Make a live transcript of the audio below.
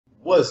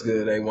What's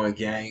good, A1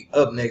 gang?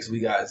 Up next, we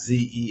got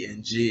ZE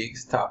and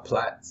JIGGZ TA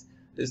PLATS.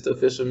 This is the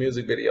official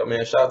music video,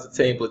 man. Shout out to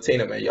Team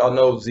Platina, man. Y'all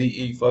know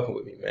ZE fucking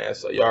with me, man.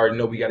 So y'all already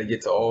know we got to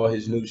get to all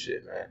his new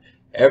shit, man.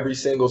 Every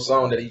single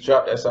song that he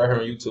dropped that's out here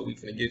on YouTube, we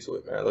finna get to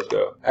it, man. Let's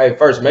go. Hey,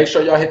 first, make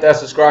sure y'all hit that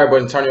subscribe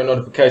button, turn your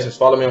notifications,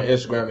 follow me on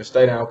Instagram, and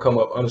stay down, come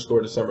up,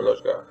 _December. Let's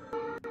go.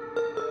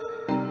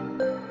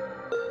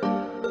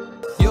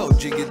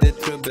 JIGGZ det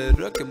trubbel,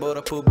 röker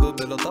bara på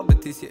bubbel och tabbar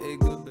tills jag är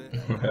gubbe.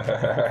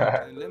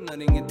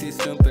 Lämnar inget i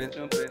slumpen.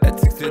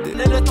 163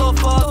 det är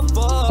toffat.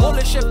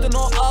 Håller käften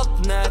och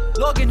allt när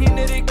lagen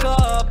hinner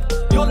ikapp.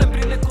 Jollen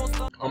brinner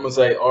konstant. I'm gonna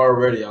say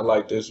already I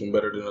like this one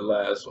better than the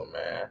last one,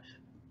 man.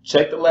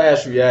 Check the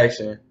last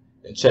reaction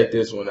and check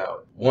this one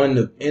out. One,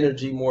 the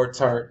energy more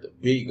turned, the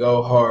beat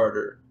go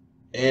harder,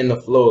 and the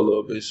flow a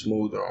little bit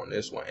smoother on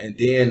this one. And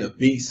then the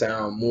beat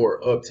sound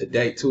more up to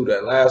date too.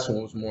 That last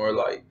one was more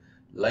like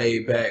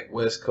laid back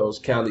West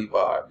Coast Cali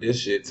vibe. This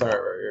shit turned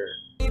right here.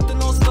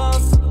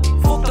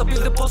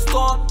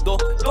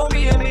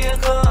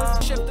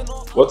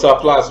 What's up,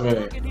 Plots,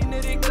 man?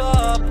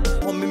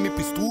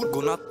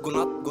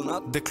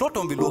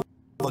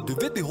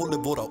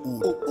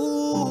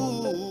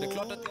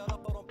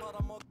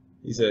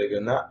 He said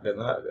good night, good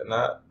night, good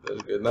night.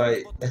 Good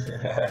night.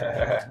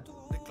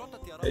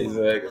 He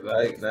said good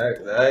night, good night,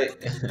 good night.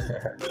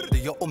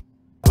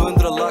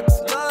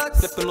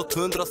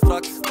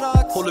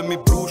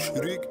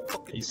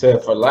 He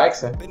said for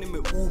laxing.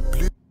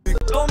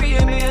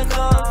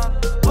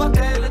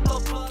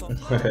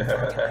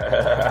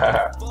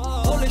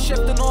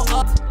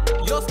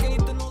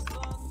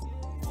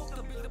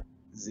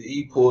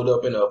 ZE pulled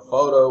up in a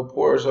photo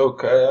Porsche.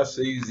 Okay, I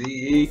see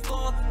ZE.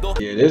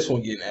 Yeah, this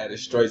one getting added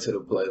straight to the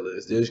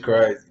playlist. This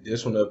crazy.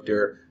 This one up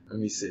there. Let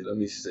me see.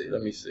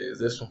 Is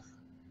this one?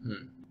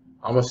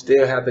 I'm gonna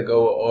still have to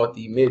go with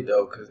Alti Mid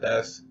though, cause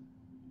that's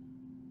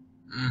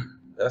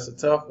a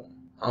tough one.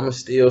 I'm gonna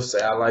still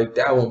say I like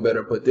that one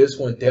better, but this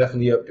one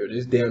definitely up there.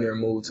 This damn near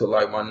moved to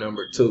like my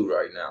number 2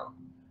 right now.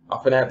 I'm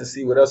finna have to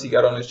see what else he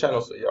got on his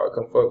channel, so y'all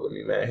come fuck with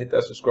me, man. Hit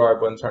that subscribe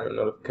button, turn the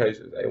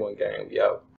notifications. A1 gang, we out.